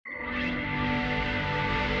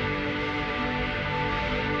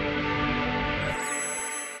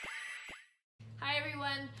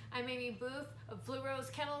booth of Blue Rose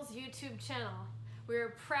Kennel's YouTube channel. We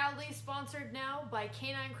are proudly sponsored now by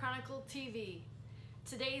Canine Chronicle TV.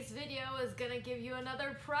 Today's video is going to give you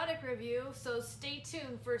another product review, so stay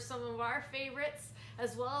tuned for some of our favorites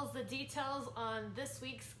as well as the details on this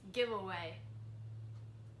week's giveaway.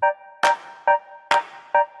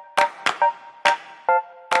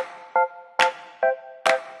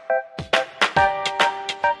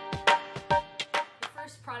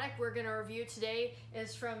 We're going to review today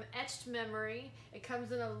is from Etched Memory. It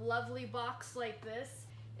comes in a lovely box like this.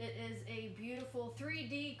 It is a beautiful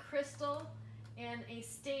 3D crystal and a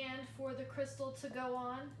stand for the crystal to go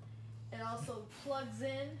on. It also plugs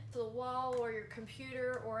in to the wall or your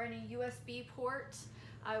computer or any USB port.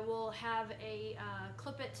 I will have a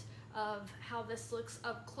clip-it of how this looks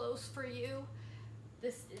up close for you.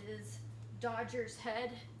 This is Dodger's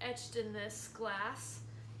head etched in this glass.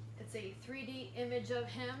 It's a 3D image of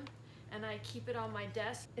him, and I keep it on my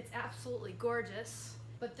desk. It's absolutely gorgeous,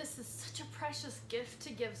 but this is such a precious gift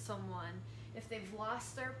to give someone if they've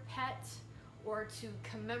lost their pet, or to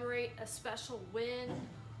commemorate a special win,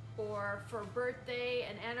 or for birthday,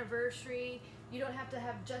 an anniversary. You don't have to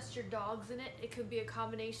have just your dogs in it. It could be a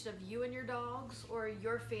combination of you and your dogs or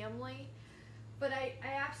your family. But I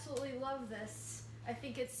absolutely love this. I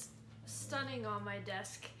think it's stunning on my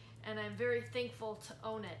desk, and I'm very thankful to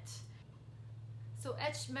own it. So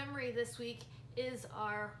Etched Memory this week is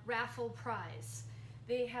our raffle prize.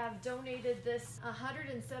 They have donated this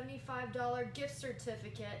 $175 gift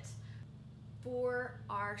certificate for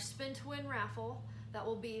our Spin to Win raffle. That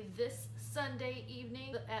will be this Sunday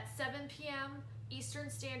evening at 7 p.m.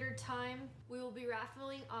 Eastern Standard Time. We will be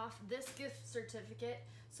raffling off this gift certificate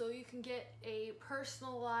so you can get a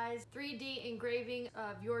personalized 3D engraving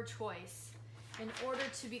of your choice. In order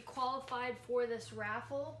to be qualified for this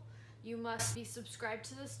raffle, you must be subscribed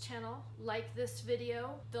to this channel, like this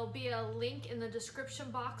video. There'll be a link in the description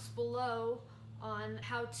box below on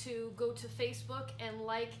how to go to Facebook and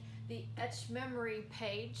like the Etched Memory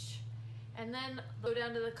page. And then go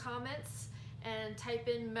down to the comments and type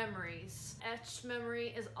in memories. Etched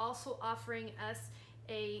Memory is also offering us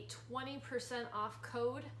a 20% off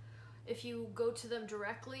code if you go to them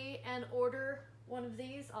directly and order one of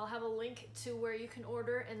these. I'll have a link to where you can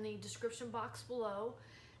order in the description box below.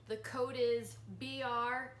 The code is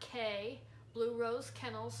BRK, Blue Rose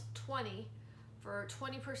Kennels 20, for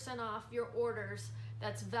 20% off your orders.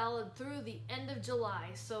 That's valid through the end of July,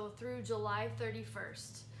 so through July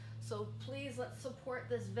 31st. So please, let's support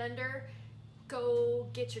this vendor. Go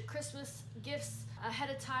get your Christmas gifts ahead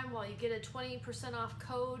of time while you get a 20% off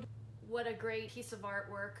code. What a great piece of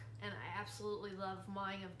artwork, and I absolutely love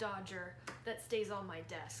mine of Dodger that stays on my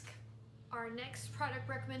desk. Our next product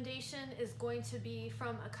recommendation is going to be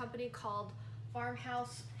from a company called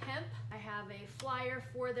Farmhouse Hemp. I have a flyer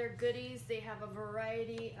for their goodies. They have a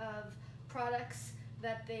variety of products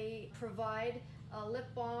that they provide. A lip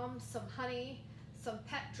balm, some honey, some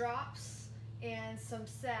pet drops, and some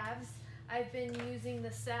salves. I've been using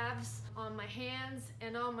the salves on my hands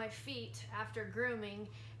and on my feet after grooming,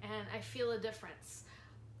 and I feel a difference.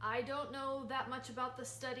 I don't know that much about the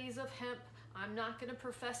studies of hemp. I'm not going to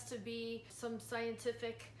profess to be some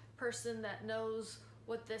scientific person that knows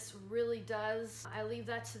what this really does. I leave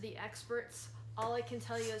that to the experts. All I can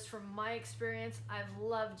tell you is from my experience, I've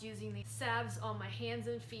loved using the salves on my hands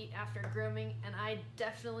and feet after grooming, and I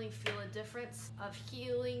definitely feel a difference of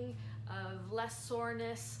healing, of less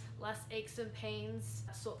soreness, less aches and pains.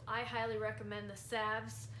 So I highly recommend the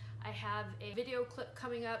salves. I have a video clip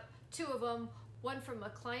coming up, 2 of them, one from a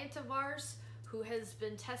client of ours who has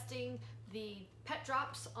been testing the pet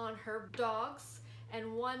drops on her dogs,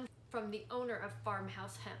 and one from the owner of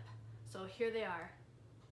Farmhouse Hemp. So here they are.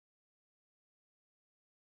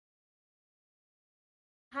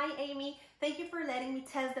 Hi Amy, thank you for letting me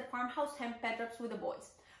test the Farmhouse Hemp pet drops with the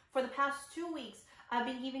boys. For the past 2 weeks, I've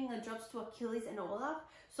been giving the drops to Achilles and Olaf,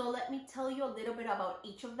 so let me tell you a little bit about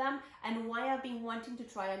each of them and why I've been wanting to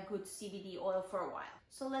try a good CBD oil for a while.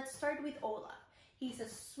 So let's start with Olaf. He's a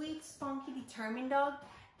sweet, spunky, determined dog,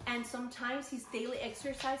 and sometimes his daily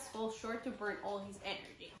exercise falls short to burn all his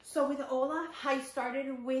energy. So with Olaf, I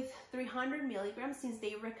started with 300 milligrams since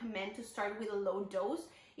they recommend to start with a low dose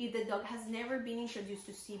if the dog has never been introduced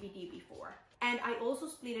to CBD before. And I also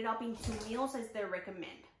split it up into meals as they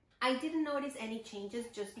recommend. I didn't notice any changes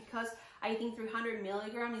just because I think 300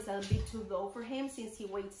 milligrams is a bit too low for him since he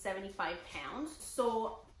weighs 75 pounds.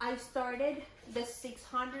 So I started the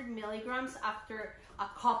 600 milligrams after a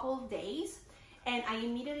couple days, and I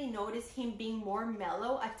immediately noticed him being more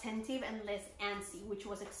mellow, attentive, and less antsy, which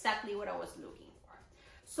was exactly what I was looking for.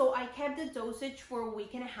 So I kept the dosage for a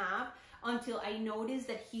week and a half. until I noticed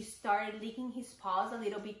that he started licking his paws a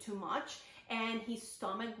little bit too much and his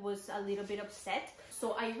stomach was a little bit upset.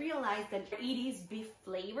 So I realized that it is beef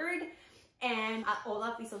flavored and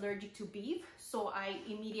Olaf is allergic to beef, so I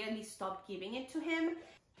immediately stopped giving it to him.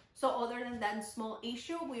 So other than that small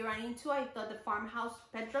issue we ran into, I thought the Farmhouse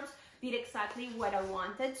Pet Drops did exactly what I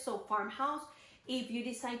wanted. So Farmhouse, if you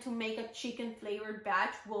decide to make a chicken flavored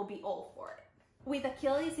batch, we'll be all for it. With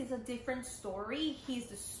Achilles, it's a different story. He's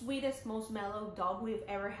the sweetest, most mellow dog we've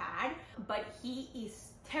ever had, but he is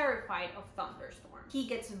terrified of thunderstorms. He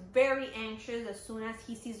gets very anxious as soon as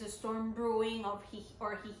he sees the storm brewing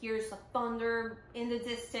or he hears a thunder in the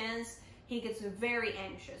distance. He gets very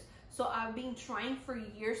anxious. So I've been trying for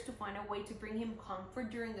years to find a way to bring him comfort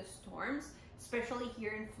during the storms, especially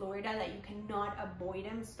here in Florida, that you cannot avoid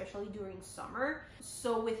them, especially during summer.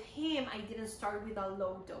 So with him, I didn't start with a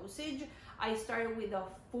low dosage. I started with a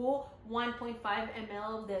full 1.5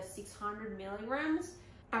 ml of the 600 milligrams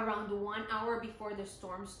around 1 hour before the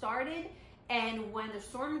storm started. And when the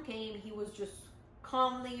storm came, he was just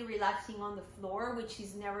calmly relaxing on the floor, which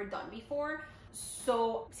he's never done before.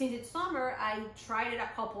 So since it's summer, I tried it a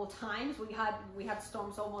couple of times. We had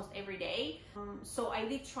storms almost every day. So I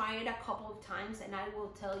did try it a couple of times and I will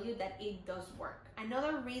tell you that it does work.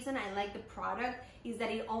 Another reason I like the product is that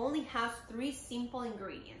it only has 3 simple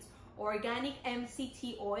ingredients: organic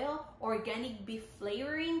MCT oil, organic beef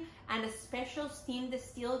flavoring, and a special steam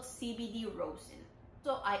distilled CBD rosin.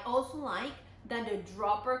 So I also like that the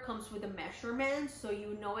dropper comes with a measurement, so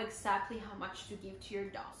you know exactly how much to give to your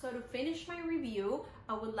dog. So to finish my review,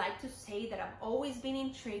 I would like to say that I've always been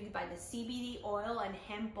intrigued by the CBD oil and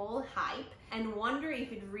hemp oil hype and wonder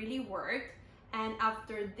if it really worked. And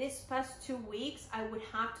after this past 2 weeks, I would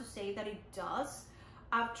have to say that it does.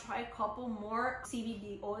 I've tried a couple more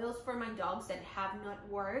CBD oils for my dogs that have not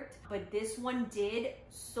worked, but this one did.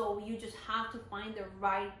 So you just have to find the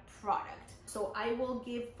right product. So I will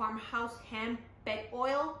give Farmhouse Hemp Pet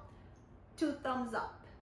Oil 2 thumbs up.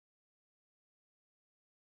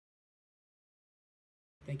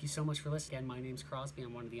 Thank you so much for listening. Again, my name's Crosby.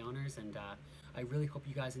 I'm one of the owners, and I really hope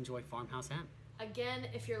you guys enjoy Farmhouse Hemp. Again,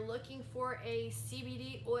 if you're looking for a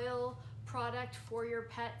CBD oil product for your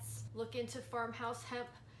pets, look into Farmhouse Hemp.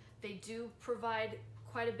 They do provide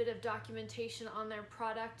quite a bit of documentation on their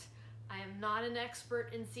product. I am not an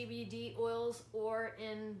expert in CBD oils or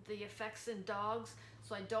in the effects in dogs,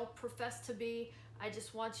 so I don't profess to be. I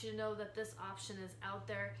just want you to know that this option is out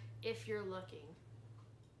there if you're looking.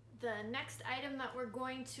 The next item that we're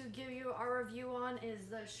going to give you our review on is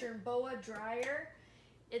the Shimboa dryer.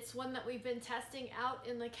 It's one that we've been testing out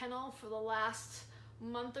in the kennel for the last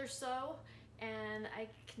month or so, and I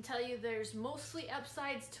can tell you there's mostly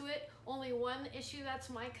upsides to it. Only one issue that's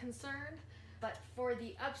my concern. But for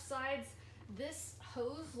the upsides, this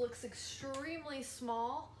hose looks extremely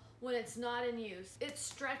small when it's not in use. It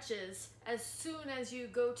stretches as soon as you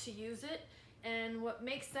go to use it, and what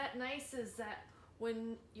makes that nice is that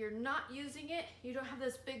when you're not using it, you don't have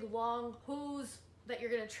this big long hose that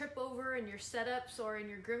you're gonna trip over in your setups or in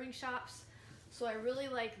your grooming shops. So I really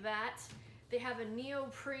like that. They have a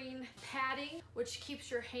neoprene padding, which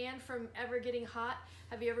keeps your hand from ever getting hot.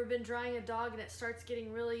 Have you ever been drying a dog and it starts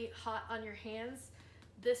getting really hot on your hands?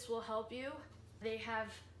 This will help you. They have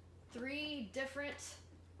 3 different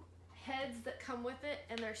heads that come with it,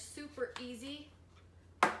 and they're super easy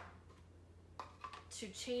to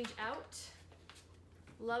change out.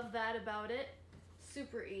 Love that about it.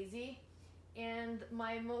 Super easy. And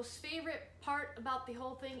my most favorite part about the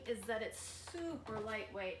whole thing is that it's super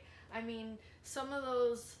lightweight. I mean, some of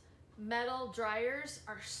those metal dryers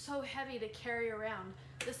are so heavy to carry around.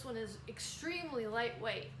 This one is extremely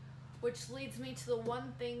lightweight, which leads me to the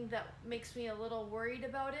one thing that makes me a little worried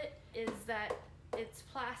about it, is that it's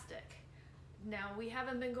plastic. Now, we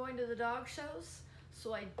haven't been going to the dog shows,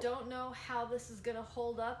 so I don't know how this is gonna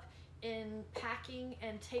hold up in packing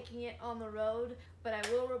and taking it on the road, but I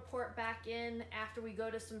will report back in after we go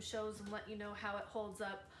to some shows and let you know how it holds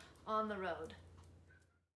up on the road.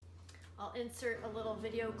 I'll insert a little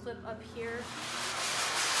video clip up here.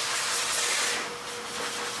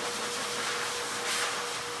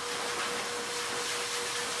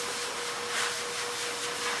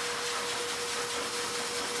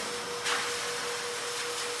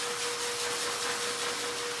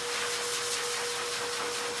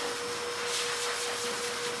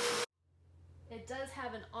 It does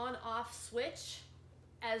have an on-off switch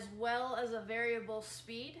as well as a variable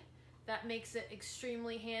speed. That makes it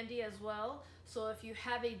extremely handy as well. So if you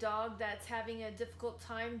have a dog that's having a difficult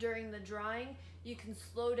time during the drying, you can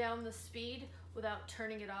slow down the speed without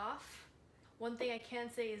turning it off. One thing I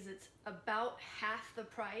can say is it's about half the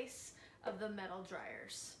price of the metal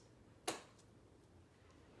dryers.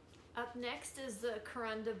 Up next is the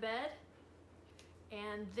Corunda bed,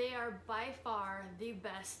 and they are by far the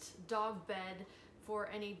best dog bed for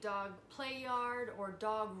any dog play yard or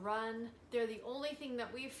dog run. They're the only thing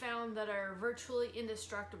that we've found that are virtually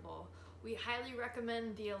indestructible. We highly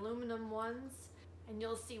recommend the aluminum ones, and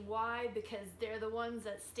you'll see why, because they're the ones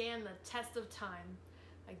that stand the test of time.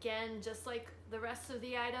 Again, just like the rest of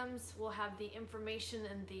the items, we'll have the information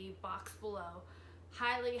in the box below.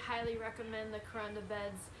 Highly, highly recommend the Corunda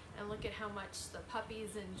beds, and look at how much the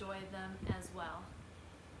puppies enjoy them as well.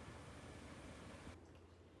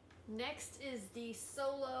 Next is the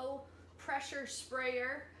Solo pressure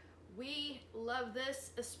sprayer. We love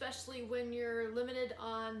this, especially when you're limited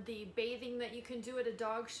on the bathing that you can do at a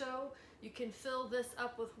dog show. You can fill this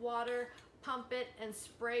up with water, pump it, and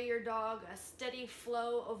spray your dog a steady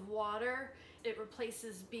flow of water. It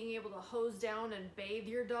replaces being able to hose down and bathe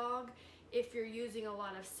your dog. If you're using a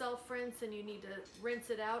lot of self-rinse and you need to rinse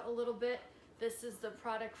it out a little bit, this is the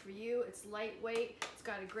product for you. It's lightweight, it's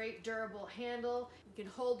got a great durable handle. You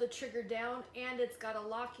can hold the trigger down, and it's got a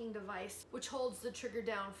locking device which holds the trigger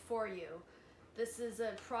down for you. This is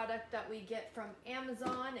a product that we get from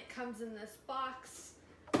Amazon. It comes in this box.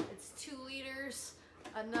 It's 2 liters.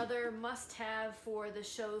 Another must-have for the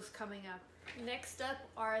shows coming up. Next up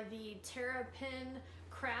are the Terrapin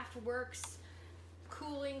Craftworks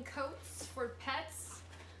cooling coats for pets.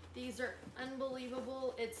 These are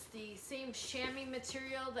unbelievable. It's the same chamois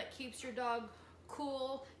material that keeps your dog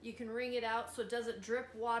cool. You can wring it out so it doesn't drip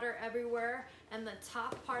water everywhere, and the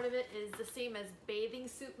top part of it is the same as bathing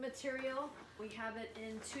suit material. We have it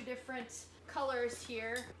in 2 different colors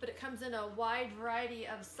here, but it comes in a wide variety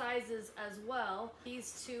of sizes as well.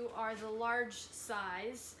 These 2 are the large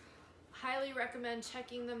size. Highly recommend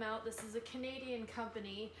checking them out. This is a Canadian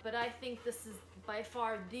company, but I think this is by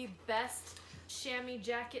far the best chamois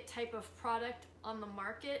jacket type of product on the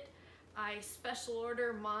market. I special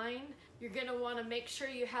order mine. You're gonna wanna make sure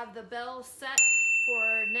you have the bell set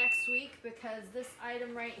for next week, because this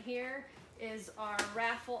item right here is our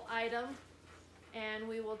raffle item, and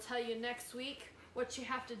we will tell you next week what you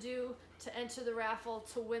have to do to enter the raffle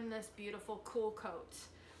to win this beautiful cool coat.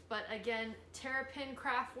 But again, Terrapin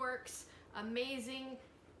Craftworks, amazing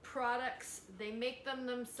products. They make them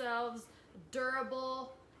themselves,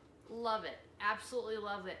 durable, love it, absolutely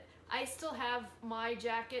love it. I still have my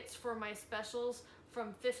jackets for my specials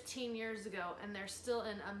from 15 years ago, and they're still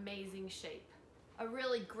in amazing shape. A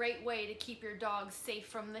really great way to keep your dog safe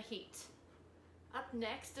from the heat. Up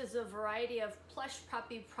next is a variety of plush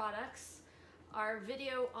puppy products. Our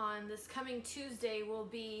video on this coming Tuesday will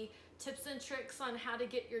be tips and tricks on how to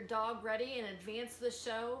get your dog ready in advance of the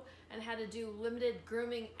show, and how to do limited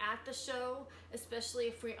grooming at the show, especially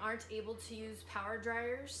if we aren't able to use power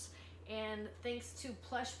dryers. And thanks to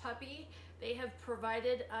Plush Puppy, they have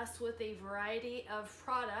provided us with a variety of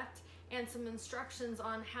product and some instructions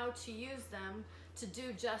on how to use them to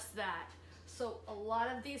do just that. So a lot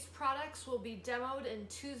of these products will be demoed in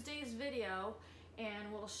Tuesday's video,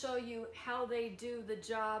 and we'll show you how they do the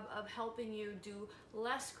job of helping you do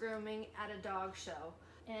less grooming at a dog show.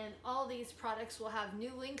 And all these products will have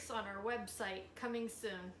new links on our website coming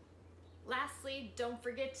soon. Lastly, don't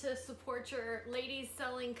forget to support your ladies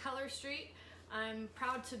selling Color Street. I'm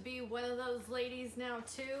proud to be one of those ladies now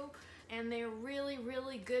too, and they're really,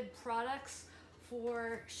 really good products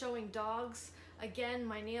for showing dogs. Again,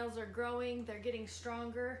 my nails are growing, they're getting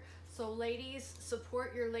stronger. So ladies,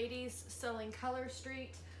 support your ladies selling Color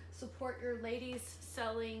Street, support your ladies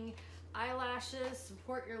selling eyelashes,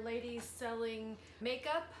 support your ladies selling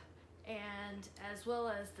makeup, and as well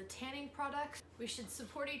as the tanning products. We should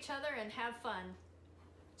support each other and have fun.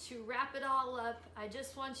 To wrap it all up, I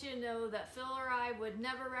just want you to know that Phil or I would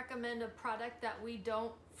never recommend a product that we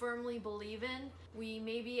don't firmly believe in. We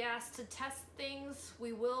may be asked to test things,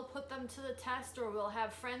 we will put them to the test, or we'll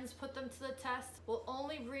have friends put them to the test. We'll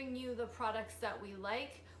only bring you the products that we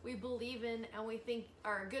like, we believe in, and we think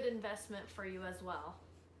are a good investment for you as well.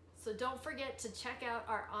 So don't forget to check out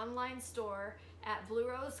our online store at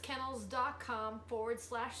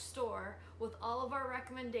bluerosekennels.com/store with all of our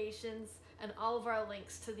recommendations and all of our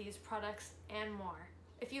links to these products and more.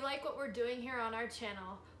 If you like what we're doing here on our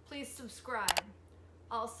channel, please subscribe.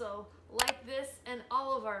 Also, like this and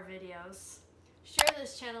all of our videos. Share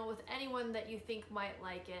this channel with anyone that you think might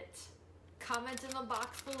like it. Comment in the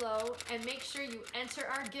box below, and make sure you enter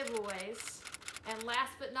our giveaways. And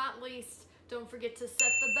last but not least, don't forget to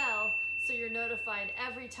set the bell so you're notified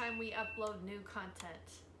every time we upload new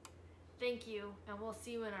content. Thank you, and we'll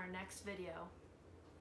see you in our next video.